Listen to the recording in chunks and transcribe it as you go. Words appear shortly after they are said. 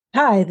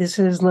Hi, this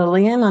is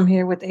Lillian. I'm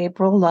here with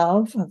April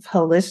Love of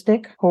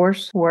Holistic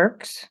Horse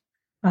Works.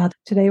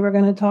 Today we're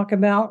going to talk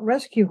about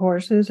rescue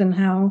horses and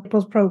how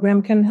April's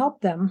program can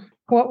help them.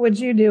 What would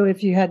you do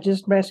if you had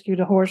just rescued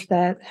a horse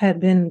that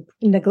had been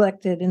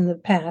neglected in the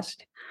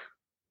past?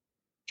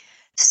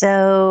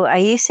 So I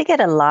used to get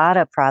a lot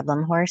of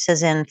problem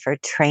horses in for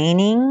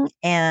training,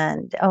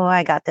 and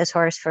I got this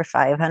horse for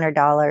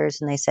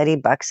 $500, and they said he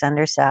bucks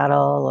under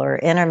saddle, or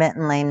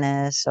intermittent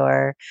lameness,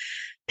 or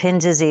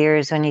pins his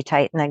ears when you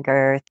tighten the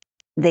girth.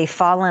 They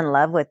fall in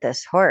love with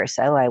this horse.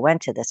 Oh, I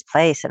went to this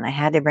place and I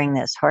had to bring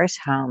this horse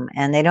home,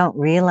 and they don't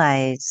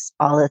realize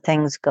all the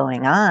things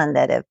going on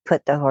that have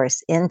put the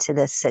horse into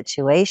this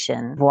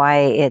situation, why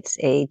it's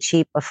a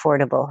cheap,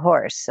 affordable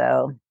horse.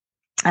 So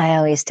I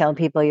always tell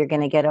people you're going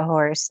to get a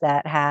horse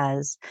that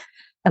has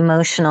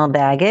emotional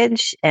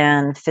baggage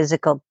and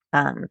physical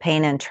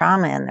pain and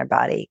trauma in their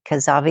body.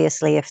 Because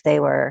obviously, if they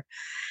were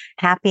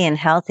happy and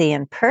healthy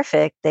and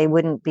perfect, they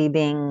wouldn't be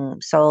being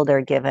sold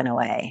or given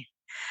away.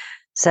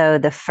 So,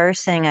 the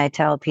first thing I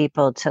tell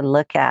people to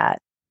look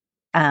at,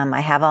 I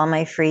have all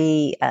my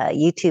free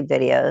YouTube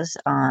videos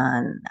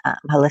on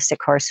Holistic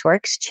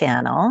Horseworks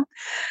channel.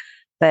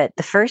 But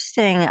the first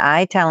thing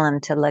I tell them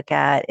to look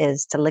at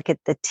is to look at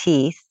the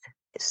teeth.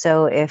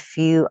 So if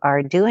you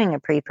are doing a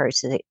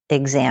pre-purchase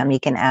exam, you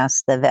can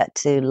ask the vet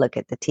to look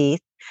at the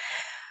teeth.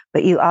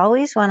 But you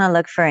always want to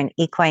look for an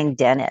equine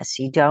dentist.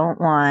 You don't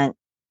want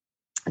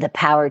the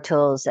power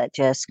tools that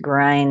just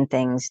grind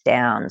things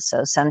down.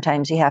 So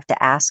sometimes you have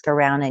to ask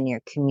around in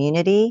your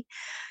community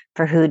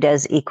for who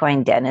does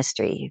equine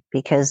dentistry,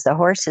 because the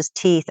horse's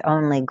teeth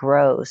only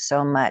grow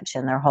so much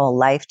in their whole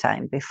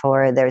lifetime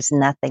before there's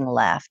nothing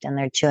left and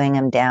they're chewing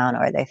them down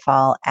or they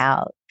fall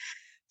out.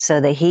 So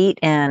the heat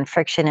and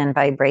friction and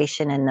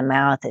vibration in the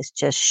mouth is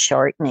just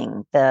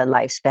shortening the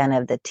lifespan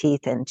of the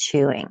teeth and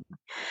chewing.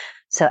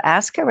 So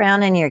ask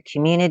around in your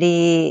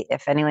community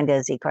if anyone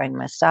does equine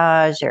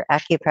massage or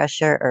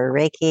acupressure or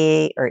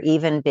Reiki or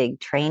even big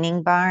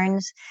training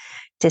barns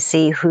to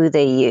see who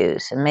they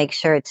use and make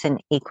sure it's an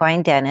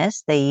equine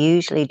dentist. They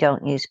usually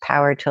don't use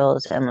power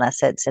tools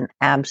unless it's an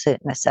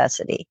absolute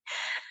necessity.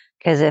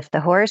 Because if the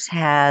horse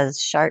has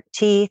sharp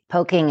teeth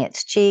poking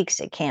its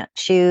cheeks, it can't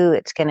chew,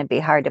 it's going to be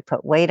hard to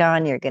put weight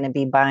on. You're going to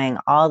be buying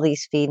all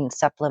these feed and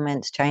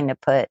supplements, trying to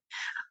put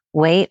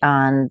weight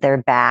on their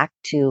back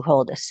to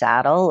hold a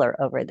saddle or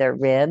over their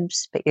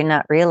ribs, but you're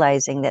not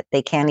realizing that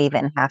they can't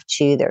even half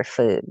chew their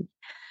food.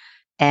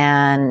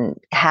 And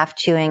half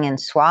chewing and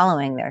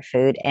swallowing their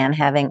food and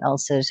having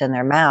ulcers in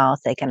their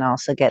mouth, they can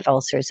also get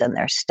ulcers in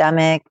their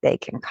stomach. They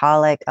can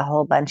colic, a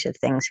whole bunch of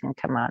things can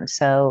come on.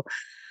 So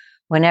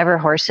whenever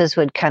horses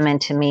would come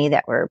into me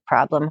that were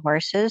problem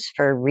horses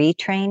for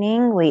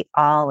retraining, we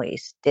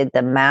always did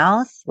the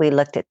mouth, we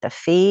looked at the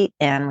feet,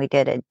 and we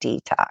did a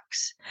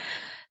detox.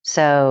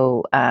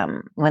 So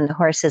when the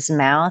horse's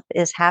mouth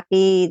is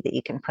happy, that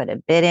you can put a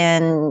bit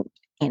in,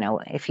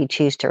 if you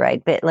choose to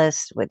ride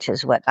bitless, which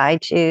is what I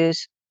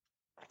choose,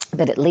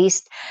 but at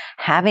least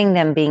having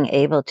them being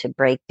able to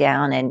break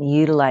down and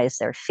utilize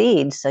their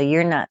feed so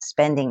you're not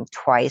spending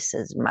twice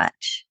as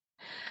much.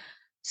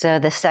 So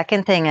the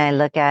second thing I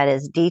look at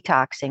is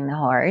detoxing the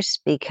horse,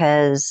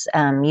 because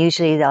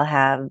usually they'll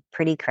have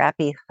pretty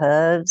crappy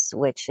hooves,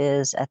 which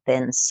is a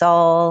thin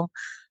sole,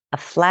 a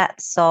flat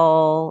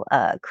sole,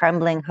 a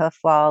crumbling hoof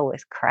wall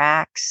with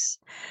cracks.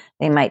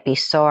 They might be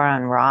sore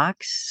on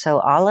rocks. So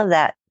all of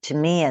that to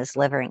me is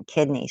liver and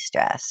kidney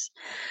stress.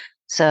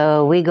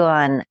 So we go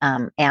on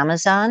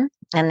Amazon,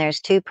 and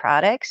there's two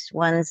products.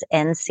 One's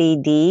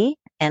NCD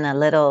in a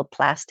little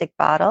plastic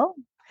bottle,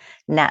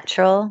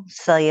 natural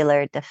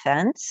cellular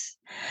defense,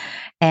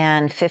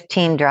 and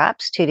 15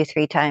 drops 2 to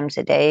 3 times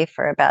a day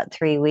for about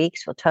 3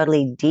 weeks will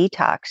totally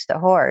detox the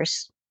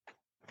horse.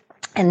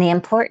 And the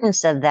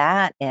importance of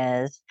that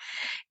is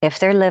if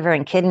their liver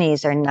and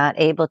kidneys are not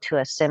able to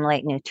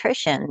assimilate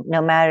nutrition,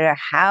 no matter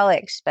how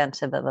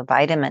expensive of a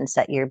vitamins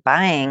that you're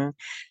buying,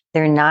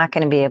 they're not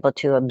going to be able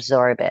to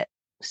absorb it.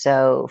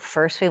 So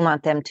first we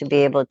want them to be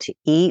able to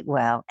eat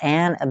well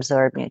and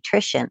absorb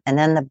nutrition, and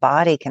then the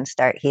body can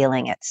start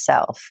healing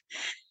itself.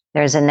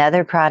 There's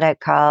another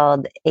product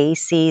called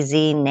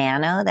ACZ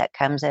Nano that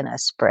comes in a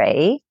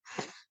spray,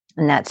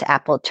 and that's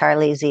Apple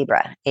Charlie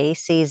Zebra,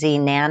 ACZ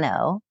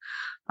Nano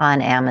on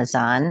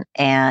Amazon.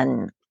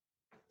 And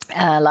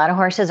a lot of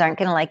horses aren't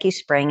going to like you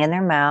spraying in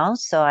their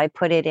mouths. So I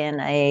put it in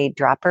a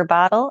dropper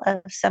bottle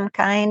of some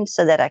kind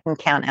so that I can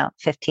count out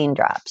 15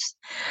 drops.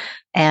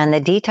 And the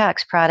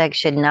detox product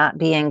should not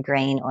be in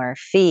grain or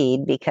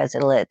feed because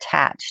it'll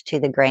attach to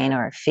the grain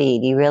or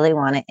feed. You really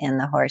want it in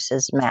the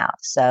horse's mouth.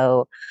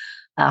 So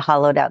a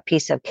hollowed out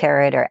piece of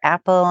carrot or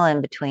apple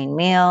in between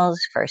meals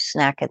for a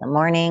snack in the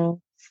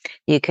morning.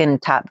 You can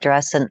top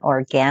dress an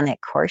organic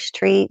horse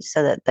treat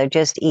so that they're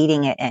just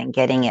eating it and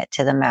getting it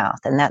to the mouth.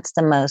 And that's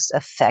the most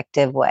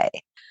effective way.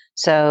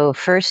 So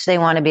first, they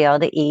want to be able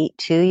to eat.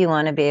 Two, you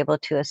want to be able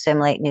to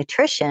assimilate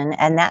nutrition.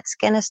 And that's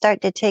going to start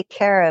to take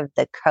care of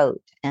the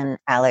coat and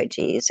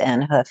allergies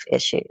and hoof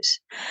issues.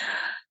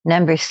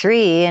 Number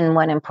three, and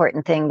one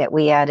important thing that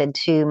we added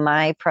to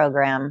my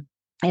program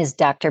is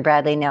Dr.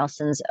 Bradley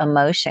Nelson's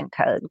emotion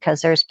code,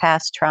 because there's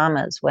past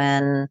traumas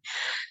when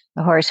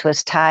the horse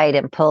was tied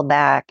and pulled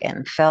back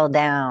and fell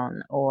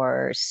down,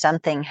 or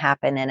something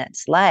happened in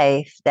its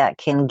life that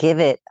can give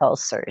it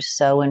ulcers.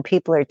 So when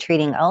people are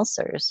treating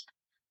ulcers,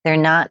 they're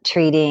not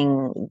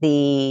treating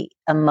the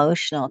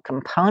emotional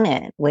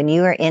component. When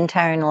you are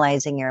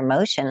internalizing your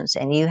emotions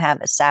and you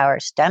have a sour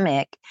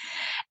stomach,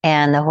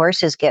 and the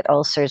horses get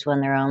ulcers when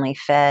they're only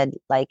fed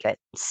like at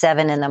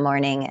 7 in the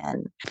morning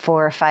and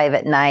 4 or 5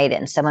 at night,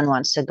 and someone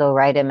wants to go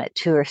ride them at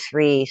 2 or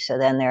 3. So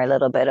then they're a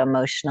little bit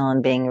emotional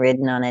and being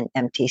ridden on an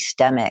empty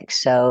stomach.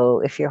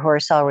 So if your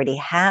horse already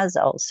has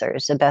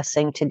ulcers, the best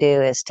thing to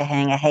do is to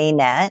hang a hay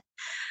net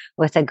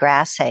with a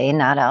grass hay,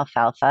 not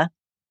alfalfa,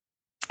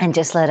 and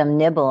just let them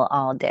nibble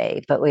all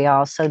day. But we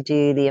also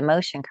do the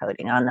emotion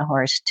coding on the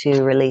horse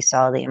to release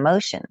all the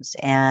emotions.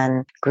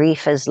 And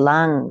grief is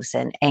lungs,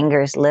 and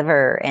anger is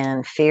liver,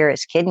 and fear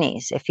is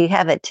kidneys. If you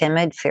have a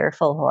timid,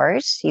 fearful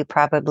horse, you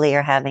probably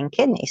are having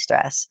kidney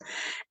stress.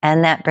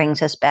 And that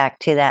brings us back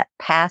to that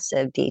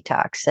passive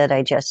detox that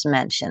I just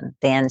mentioned,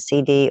 the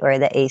NCD or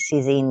the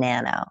ACZ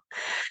Nano.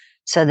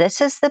 So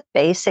this is the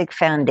basic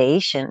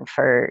foundation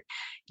for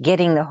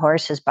getting the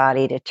horse's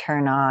body to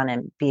turn on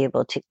and be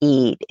able to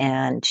eat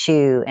and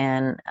chew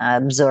and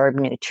absorb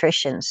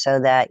nutrition,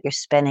 so that you're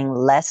spending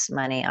less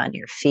money on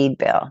your feed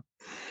bill.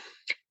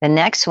 The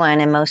next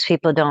one, and most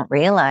people don't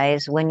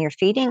realize, when you're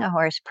feeding a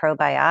horse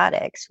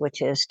probiotics,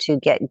 which is to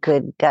get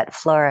good gut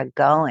flora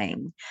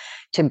going,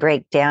 to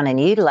break down and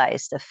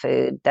utilize the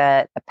food,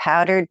 that a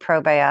powdered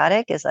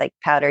probiotic is like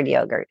powdered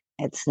yogurt.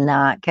 It's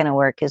not going to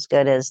work as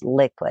good as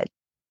liquid.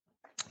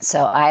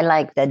 So I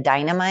like the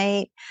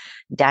Dynamite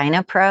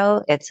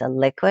Dynapro. It's a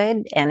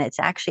liquid, and it's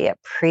actually a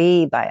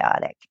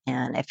prebiotic.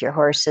 And if your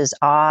horse is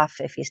off,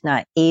 if he's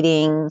not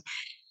eating,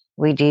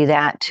 we do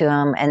that to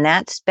him. And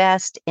that's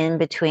best in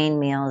between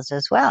meals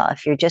as well.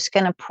 If you're just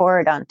going to pour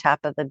it on top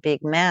of a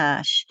big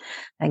mash,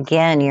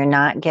 again, you're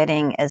not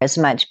getting as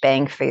much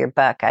bang for your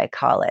buck, I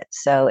call it.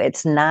 So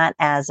it's not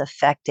as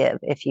effective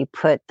if you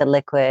put the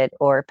liquid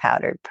or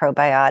powdered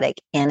probiotic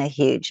in a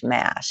huge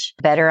mash.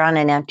 Better on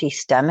an empty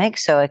stomach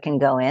so it can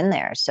go in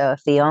there. So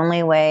if the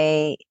only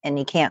way, and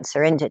you can't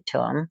syringe it to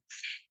them,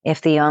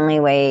 if the only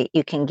way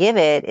you can give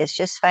it is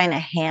just find a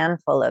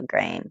handful of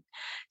grain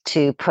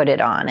to put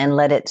it on and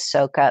let it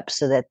soak up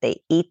so that they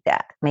eat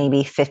that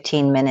maybe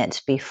 15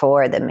 minutes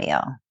before the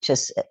meal.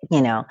 Just,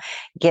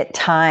 get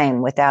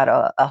time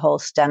without a whole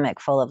stomach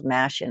full of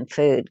mash and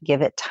food.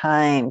 Give it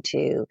time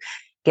to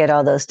get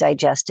all those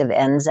digestive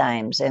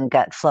enzymes and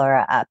gut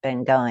flora up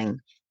and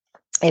going.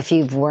 If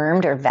you've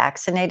wormed or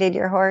vaccinated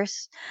your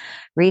horse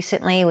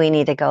recently, we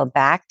need to go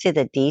back to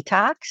the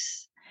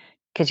detox,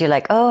 because you're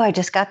like, oh, I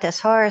just got this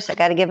horse. I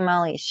got to give him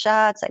all these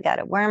shots. I got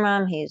to worm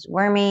him. He's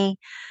wormy.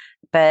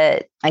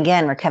 But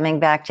again, we're coming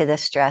back to the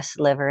stress,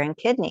 liver, and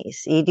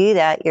kidneys. You do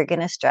that, you're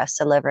going to stress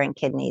the liver and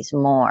kidneys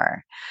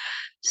more.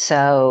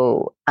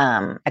 So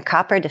a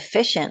copper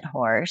deficient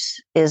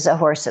horse is a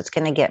horse that's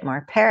going to get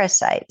more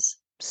parasites.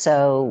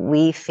 So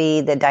we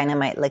feed the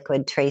Dynamite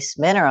Liquid trace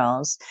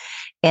minerals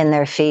in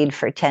their feed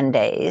for 10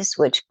 days,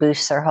 which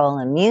boosts their whole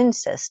immune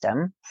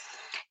system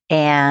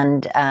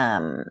and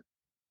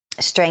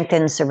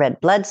strengthens the red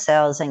blood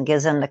cells and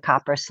gives them the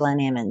copper,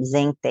 selenium, and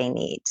zinc they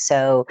need.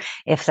 So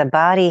if the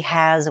body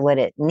has what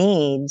it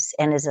needs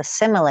and is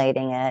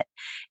assimilating it,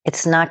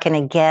 it's not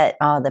going to get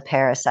all the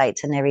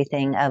parasites and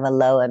everything of a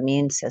low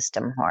immune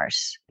system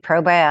horse.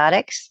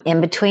 Probiotics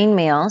in between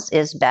meals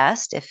is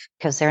best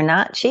because they're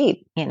not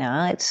cheap.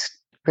 It's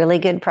really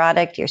good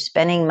product. You're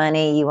spending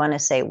money. You want to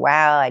say,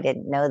 wow, I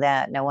didn't know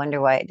that. No wonder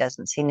why it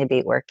doesn't seem to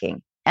be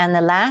working. And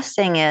the last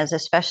thing is,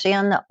 especially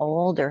on the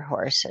older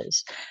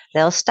horses,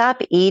 they'll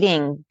stop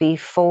eating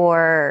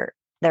before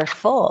they're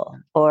full.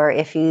 Or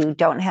if you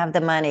don't have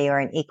the money or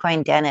an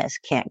equine dentist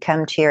can't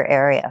come to your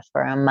area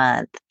for a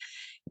month,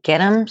 get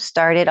them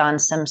started on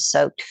some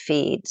soaked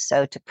feed.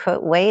 So to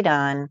put weight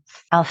on,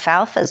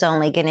 alfalfa is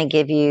only going to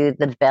give you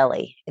the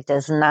belly. It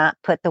does not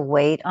put the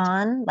weight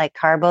on, like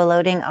carbo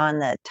loading, on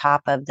the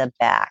top of the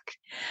back.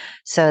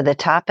 So the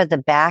top of the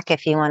back,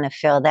 if you want to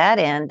fill that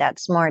in,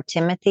 that's more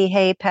Timothy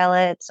hay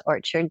pellets,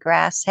 orchard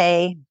grass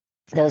hay.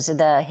 Those are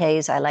the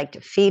hays I like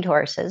to feed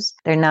horses.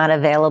 They're not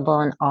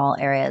available in all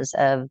areas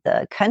of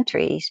the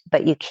country,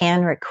 but you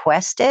can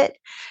request it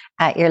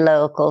at your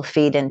local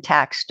feed and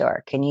tack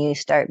store. Can you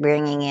start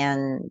bringing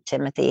in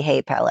Timothy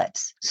hay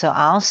pellets? So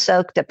I'll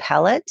soak the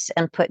pellets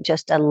and put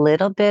just a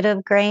little bit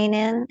of grain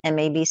in and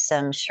maybe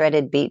some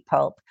shredded beet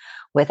pulp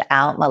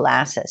without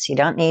molasses. You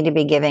don't need to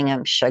be giving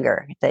them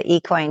sugar. The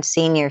equine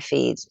senior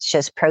feeds, it's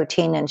just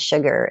protein and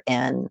sugar,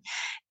 and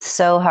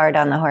so hard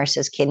on the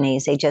horse's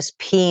kidneys. They just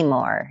pee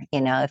more.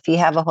 If you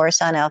have a horse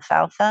on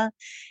alfalfa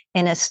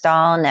in a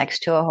stall next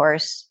to a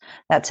horse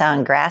that's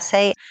on grass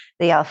hay,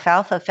 the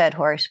alfalfa fed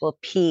horse will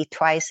pee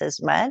twice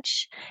as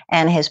much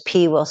and his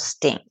pee will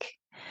stink.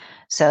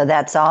 So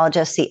that's all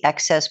just the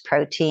excess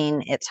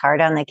protein. It's hard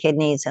on the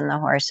kidneys and the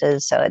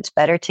horses. So it's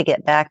better to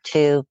get back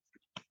to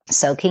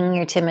soaking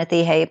your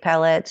Timothy hay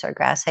pellets or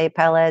grass hay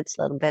pellets,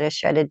 a little bit of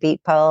shredded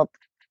beet pulp,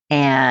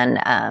 and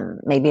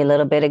maybe a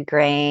little bit of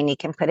grain. You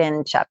can put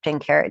in chopped in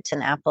carrots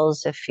and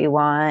apples if you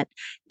want.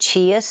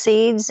 Chia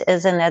seeds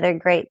is another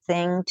great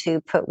thing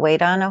to put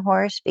weight on a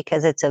horse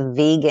because it's a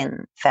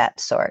vegan fat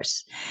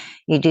source.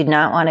 You do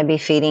not want to be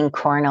feeding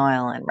corn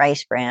oil and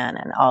rice bran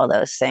and all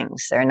those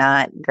things. They're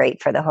not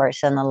great for the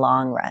horse in the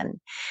long run.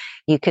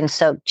 You can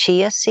soak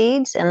chia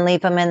seeds and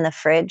leave them in the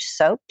fridge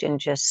soaked and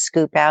just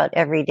scoop out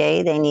every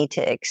day. They need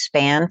to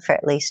expand for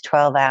at least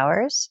 12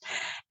 hours.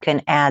 You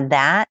can add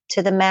that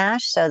to the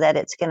mash so that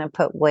it's going to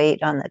put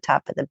weight on the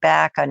top of the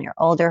back on your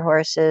older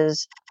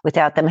horses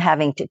without them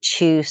having to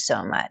chew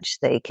so much.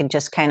 They can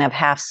just kind of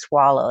half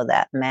swallow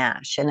that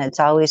mash. And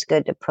it's always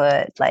good to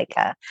put like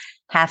a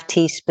half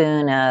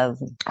teaspoon of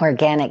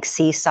organic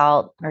sea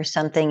salt or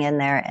something in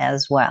there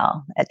as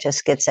well. It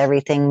just gets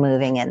everything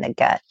moving in the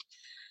gut.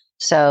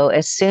 So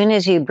as soon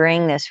as you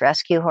bring this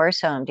rescue horse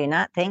home, do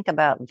not think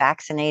about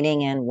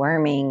vaccinating and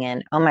worming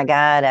and, oh my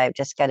God, I've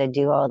just got to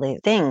do all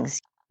the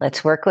things.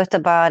 Let's work with the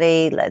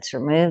body. Let's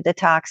remove the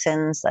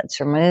toxins.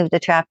 Let's remove the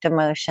trapped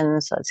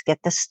emotions. Let's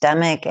get the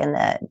stomach and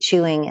the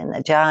chewing and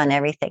the jaw and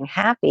everything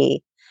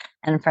happy.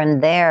 And from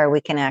there, we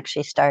can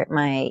actually start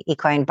my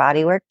equine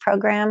bodywork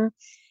program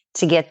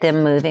to get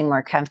them moving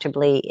more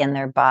comfortably in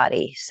their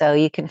body. So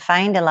you can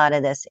find a lot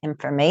of this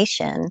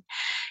information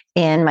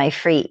in my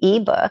free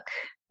ebook.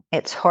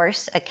 It's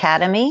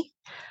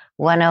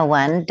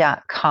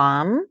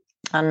horseacademy101.com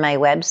on my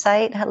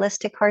website,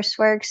 Holistic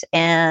Horseworks,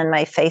 and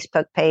my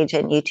Facebook page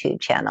and YouTube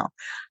channel,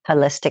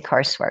 Holistic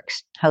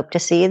Horseworks. Hope to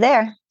see you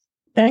there.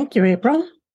 Thank you, April.